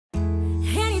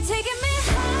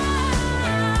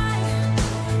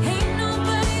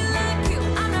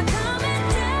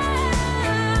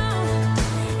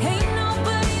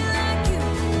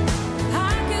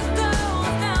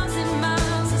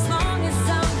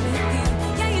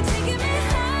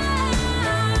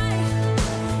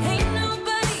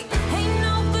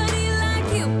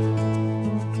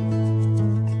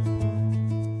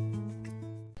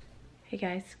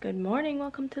guys, good morning,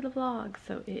 welcome to the vlog.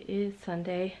 So it is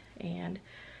Sunday and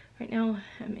right now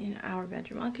I'm in our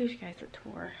bedroom. I'll give you guys a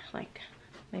tour like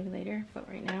maybe later, but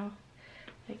right now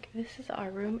like this is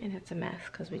our room and it's a mess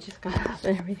because we just got up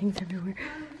and everything's everywhere.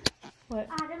 What?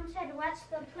 Adam said, what's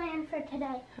the plan for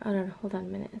today? I don't know, hold on a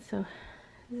minute. So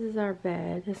this is our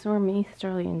bed. This is where me,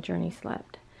 Sterling, and Journey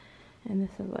slept. And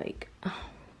this is like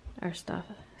our stuff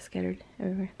scattered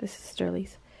everywhere. This is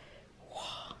Sterling's.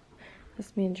 Wow.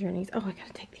 That's me and Journey's. Oh, I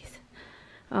gotta take these.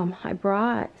 I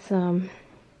brought some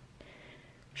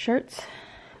shirts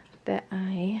that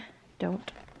I don't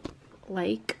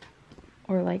like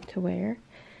or like to wear,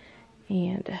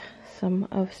 and some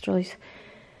of Sterling's,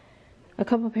 a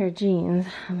couple pair of jeans.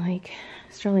 I'm like,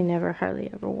 Sterling never hardly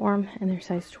ever wore them, and they're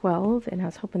size 12, and I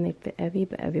was hoping they'd fit Evie,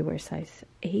 but Evie wears size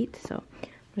 8, so I'm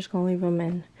just gonna leave them,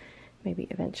 and maybe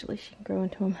eventually she can grow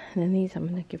into them. And then these I'm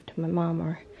gonna give to my mom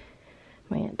or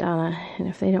my Aunt Donna, and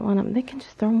if they don't want them, they can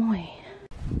just throw them away.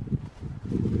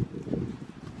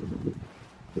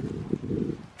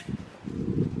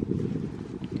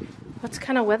 What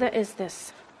kind of weather is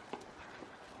this?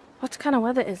 What kind of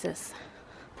weather is this?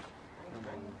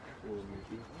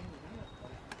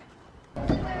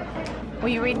 Will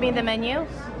you read me the menu?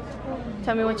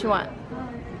 Tell me what you want.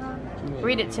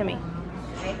 Read it to me.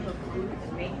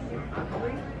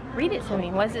 Read it to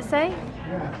me. What does it say?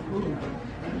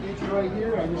 It's right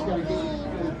here. I'm just going to get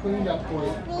it cleaned up for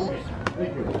you.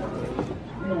 Thank you.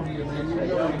 You don't need a menu.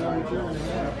 You already know what you're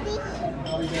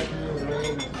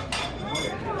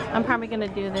doing. I'm probably going to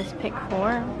do this pick 4.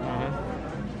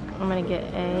 I'm going to get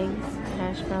eggs,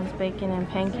 hash browns, bacon, and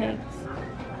pancakes.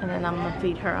 And then I'm going to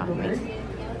feed her off me.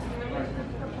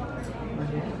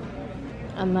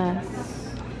 Unless...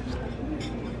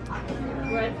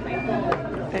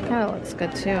 that kind of looks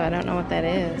good too. I don't know what that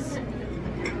is.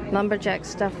 Lumberjack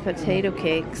stuffed potato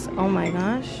cakes. Oh my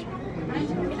gosh.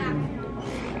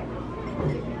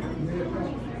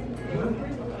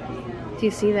 Do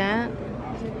you see that?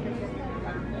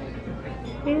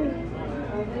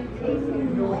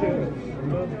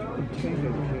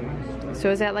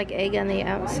 So is that like egg on the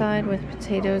outside with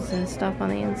potatoes and stuff on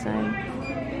the inside?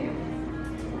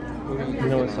 You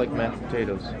know, it's like mashed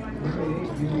potatoes.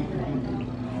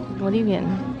 What are you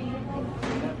getting?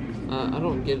 I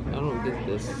don't get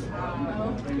this.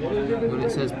 When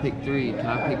it says pick 3, can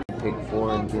I pick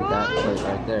 4 and get that plate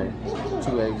right there?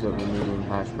 2 eggs over medium,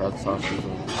 hash brown, sausage,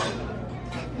 and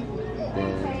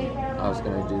then I was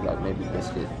gonna do like maybe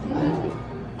biscuit.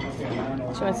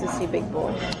 She wants to see big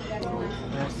bowl.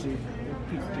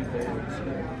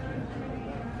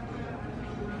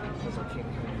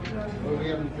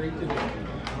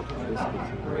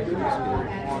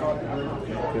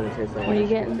 What are you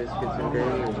getting? Biscuits and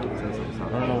gravy, or I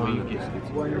don't know what you get.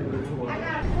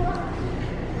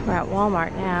 We're at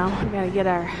Walmart now. We gotta get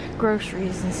our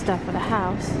groceries and stuff for the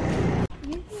house.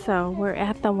 So we're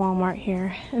at the Walmart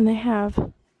here, and they have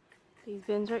these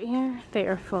bins right here. They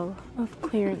are full of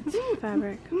clearance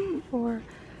fabric for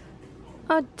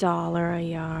 $1 a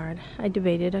yard. I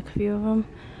debated a few of them.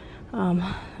 Let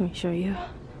me show you.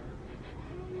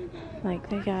 Like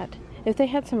they got, if they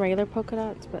had some regular polka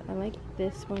dots, but I like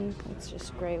this one. It's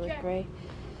just gray with gray.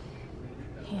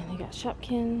 And they got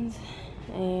Shopkins,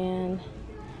 and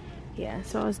yeah,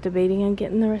 so I was debating on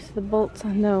getting the rest of the bolts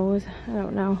on those. I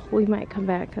don't know. We might come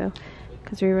back though,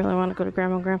 because we really want to go to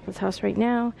Grandma and Grandpa's house right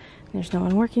now. There's no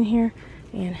one working here.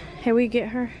 And hey, we get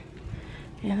her.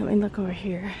 And let me look over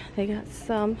here. They got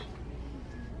some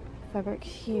fabric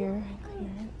here,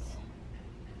 clearance.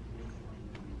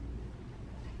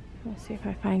 Let's see if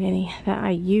I find any that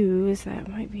I use that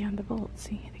might be on the bolts.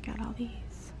 See, they got all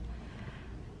these.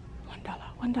 $1,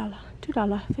 $1,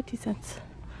 $2, 50 cents.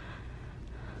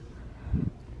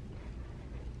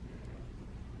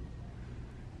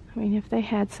 I mean, if they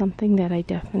had something that I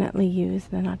definitely use,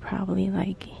 then I'd probably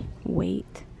like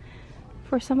wait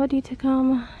for somebody to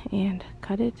come and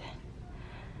cut it.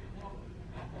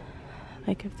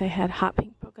 Like if they had hot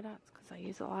pink polka dots, because I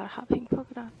use a lot of hot pink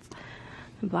polka dots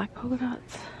and black polka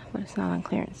dots, but it's not on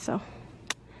clearance, so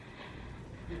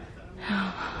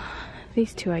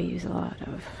these two I use a lot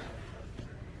of.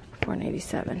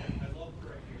 $4.97.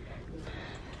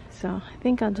 So I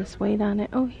think I'll just wait on it.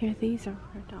 Oh, here, these are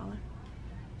for $1.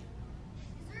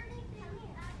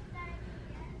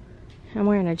 I'm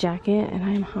wearing a jacket and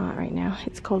I'm hot right now.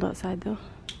 It's cold outside though.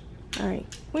 Alright,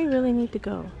 we really need to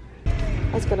go.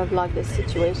 I was gonna vlog this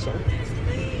situation.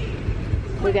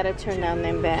 We gotta turn down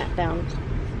them down.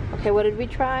 Okay, what did we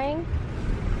try?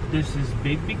 This is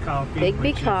Big B Coffee. Big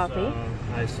B Coffee.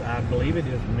 I believe it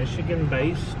is Michigan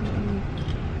based.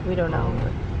 We don't know.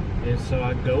 And so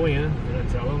I go in and I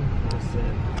tell them, I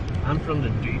said, I'm from the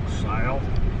deep south.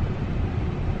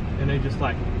 And they just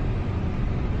like,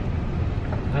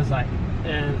 I was like,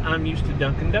 and I'm used to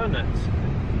Dunkin' Donuts.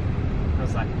 I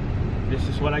was like, this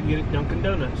is what I get at Dunkin'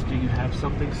 Donuts. Do you have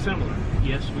something similar?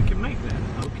 Yes, we can make that.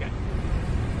 Okay.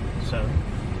 So,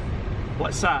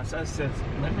 what size? I said,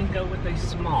 let me go with a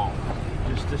small,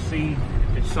 just to see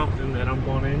if it's something that I'm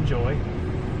going to enjoy.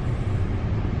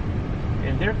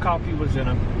 And their coffee was in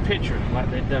a pitcher, like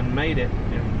they'd done made it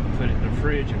and put it in the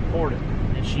fridge and poured it.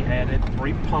 And she added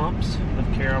 3 pumps of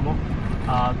caramel.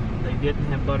 They didn't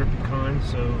have butter pecan,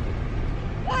 so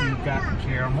you got the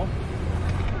caramel.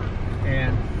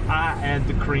 And I add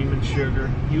the cream and sugar.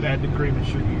 You add the cream and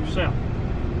sugar yourself.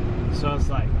 So I was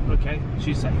like, okay.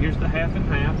 She said, here's the half and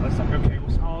half. I was like, okay,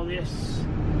 what's all this?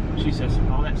 She says,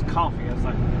 oh, that's coffee. I was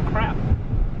like, crap.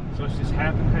 So it's just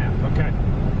half and half. Okay.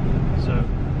 So,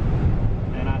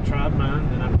 and I tried mine,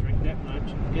 and I drink that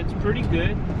much. It's pretty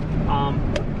good.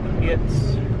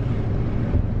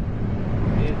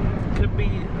 It could be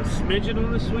a smidgen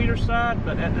on the sweeter side,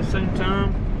 but at the same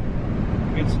time,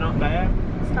 it's not bad.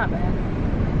 It's not bad.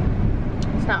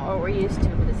 It's not what we're used to,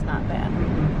 but it's not bad.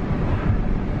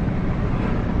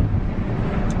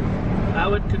 I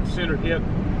would consider it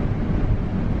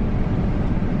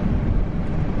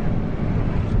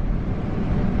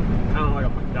kind of like a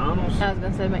McDonald's. I was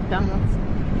gonna say McDonald's.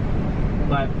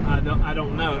 But I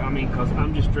don't know. I mean, because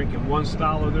I'm just drinking one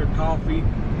style of their coffee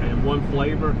and one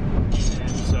flavor, and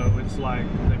so it's like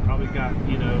they probably got,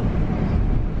 you know,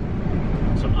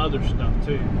 some other stuff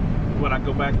too. Would I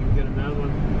go back and get another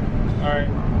one? All right.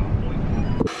 Probably.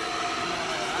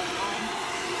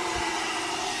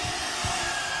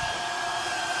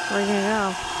 Where are you gonna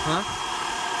go? Huh?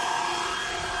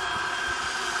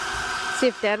 See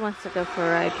if Dad wants to go for a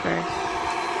ride first.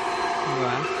 Go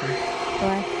after. Go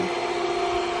after.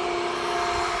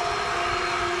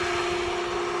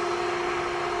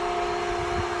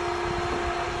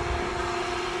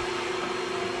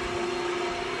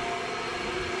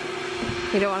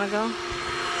 You don't want to go?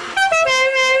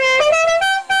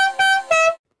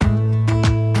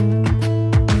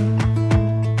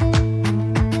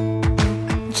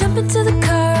 Jump into the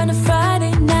car on a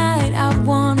Friday night. I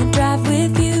wanna drive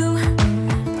with you.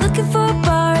 Looking for a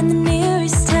bar in the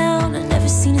nearest town. I've never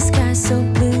seen a sky so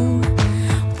blue.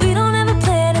 We don't ever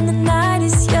play it and the night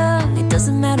is young. It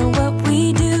doesn't matter what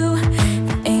we do.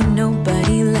 There ain't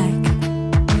nobody like.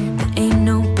 There ain't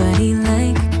nobody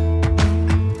like.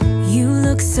 You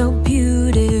look so beautiful.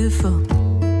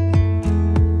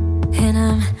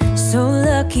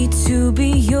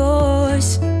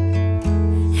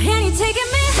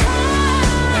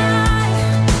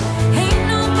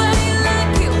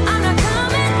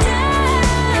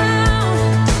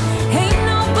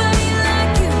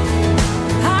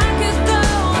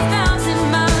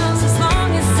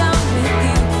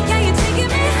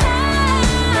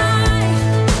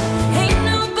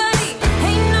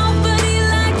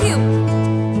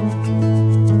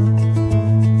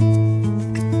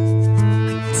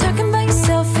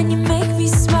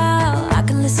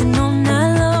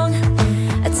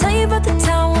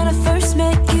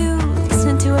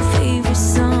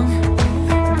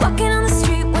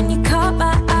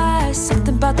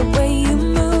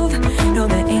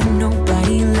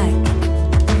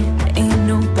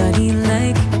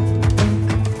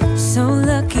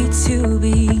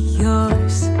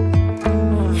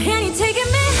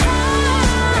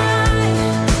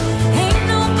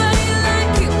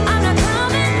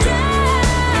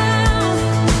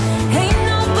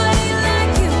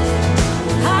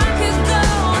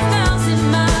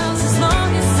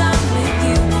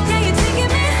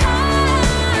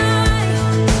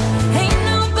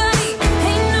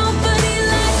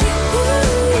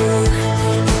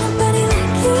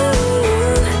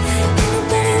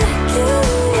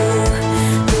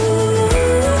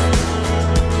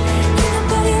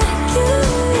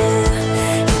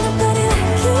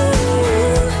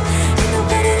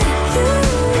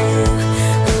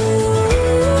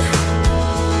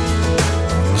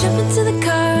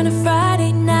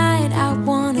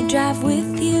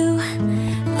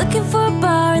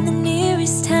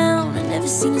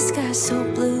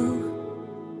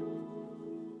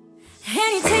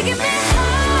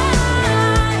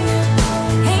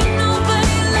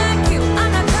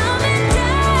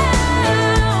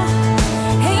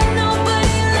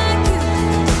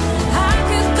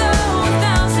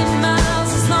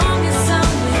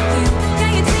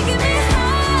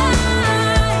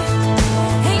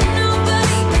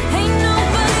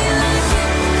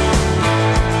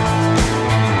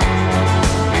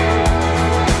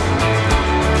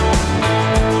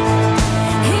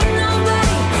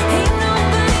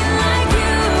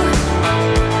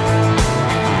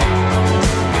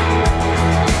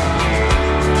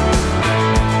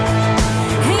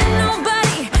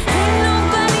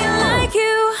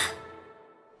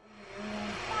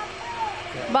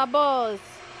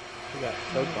 got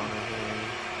soap on her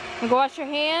hand. Go wash your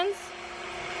hands.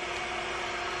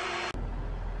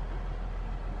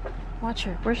 Watch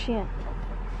her. Where's she at?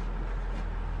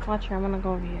 Watch her. I'm gonna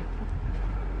go over here.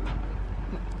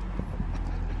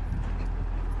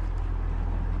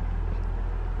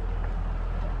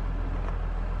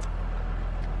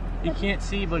 You can't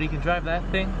see, but he can drive that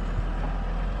thing.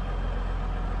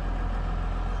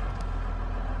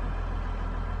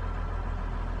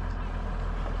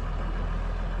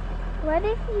 What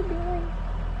is he doing?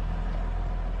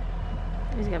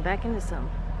 He's got back into something.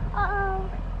 Uh-oh.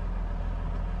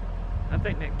 I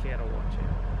think that cat will watch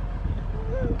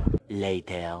it.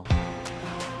 Later.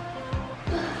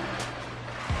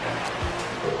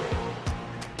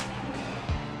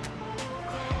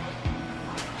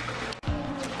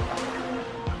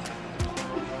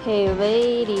 Hey,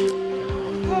 ladies.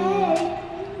 Hey.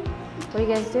 What are you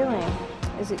guys doing?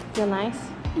 Is it feel nice?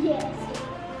 Yes.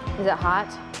 Is it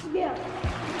hot? Yeah.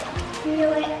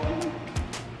 Feel it.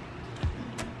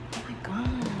 Oh my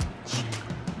gosh.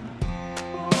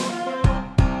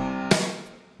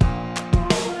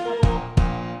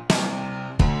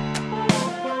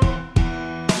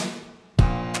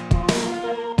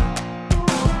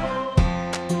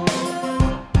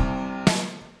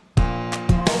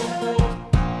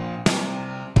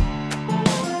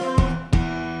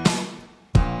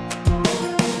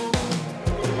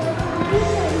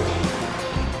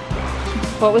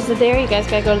 What was it there? You guys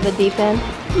gotta go to the deep end?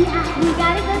 Yeah, we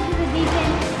gotta go to the deep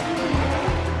end.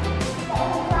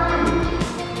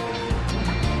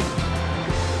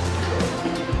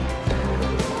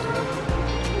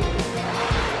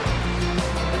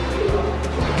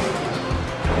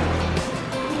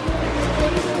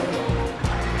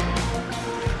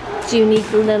 Do you need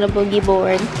the little boogie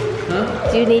board?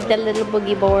 Huh? Do you need the little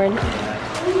boogie board?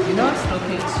 You know, I still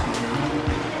can't swim.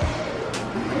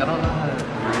 I don't know how to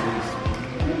ride these.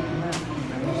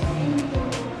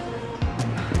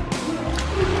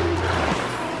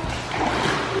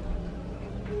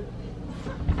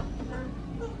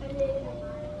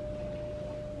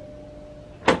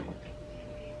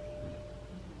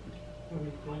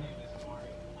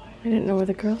 I didn't know where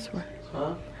the girls were.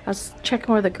 Huh? I was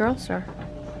checking where the girls are.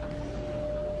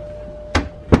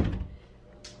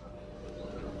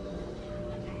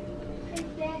 Is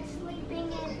Dad sleeping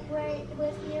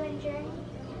with you and Journey?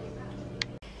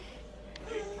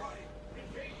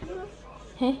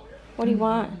 Hey, what do you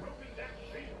want?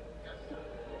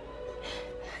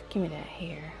 Give me that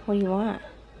hair. What do you want?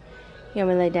 You want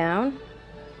me to lay down?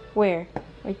 Where?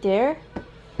 Right there?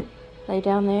 Lay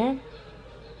down there?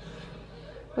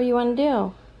 What do you want to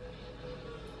do?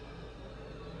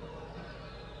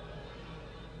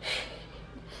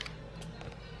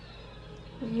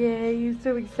 Yeah, you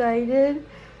so excited?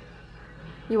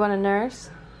 You want a nurse?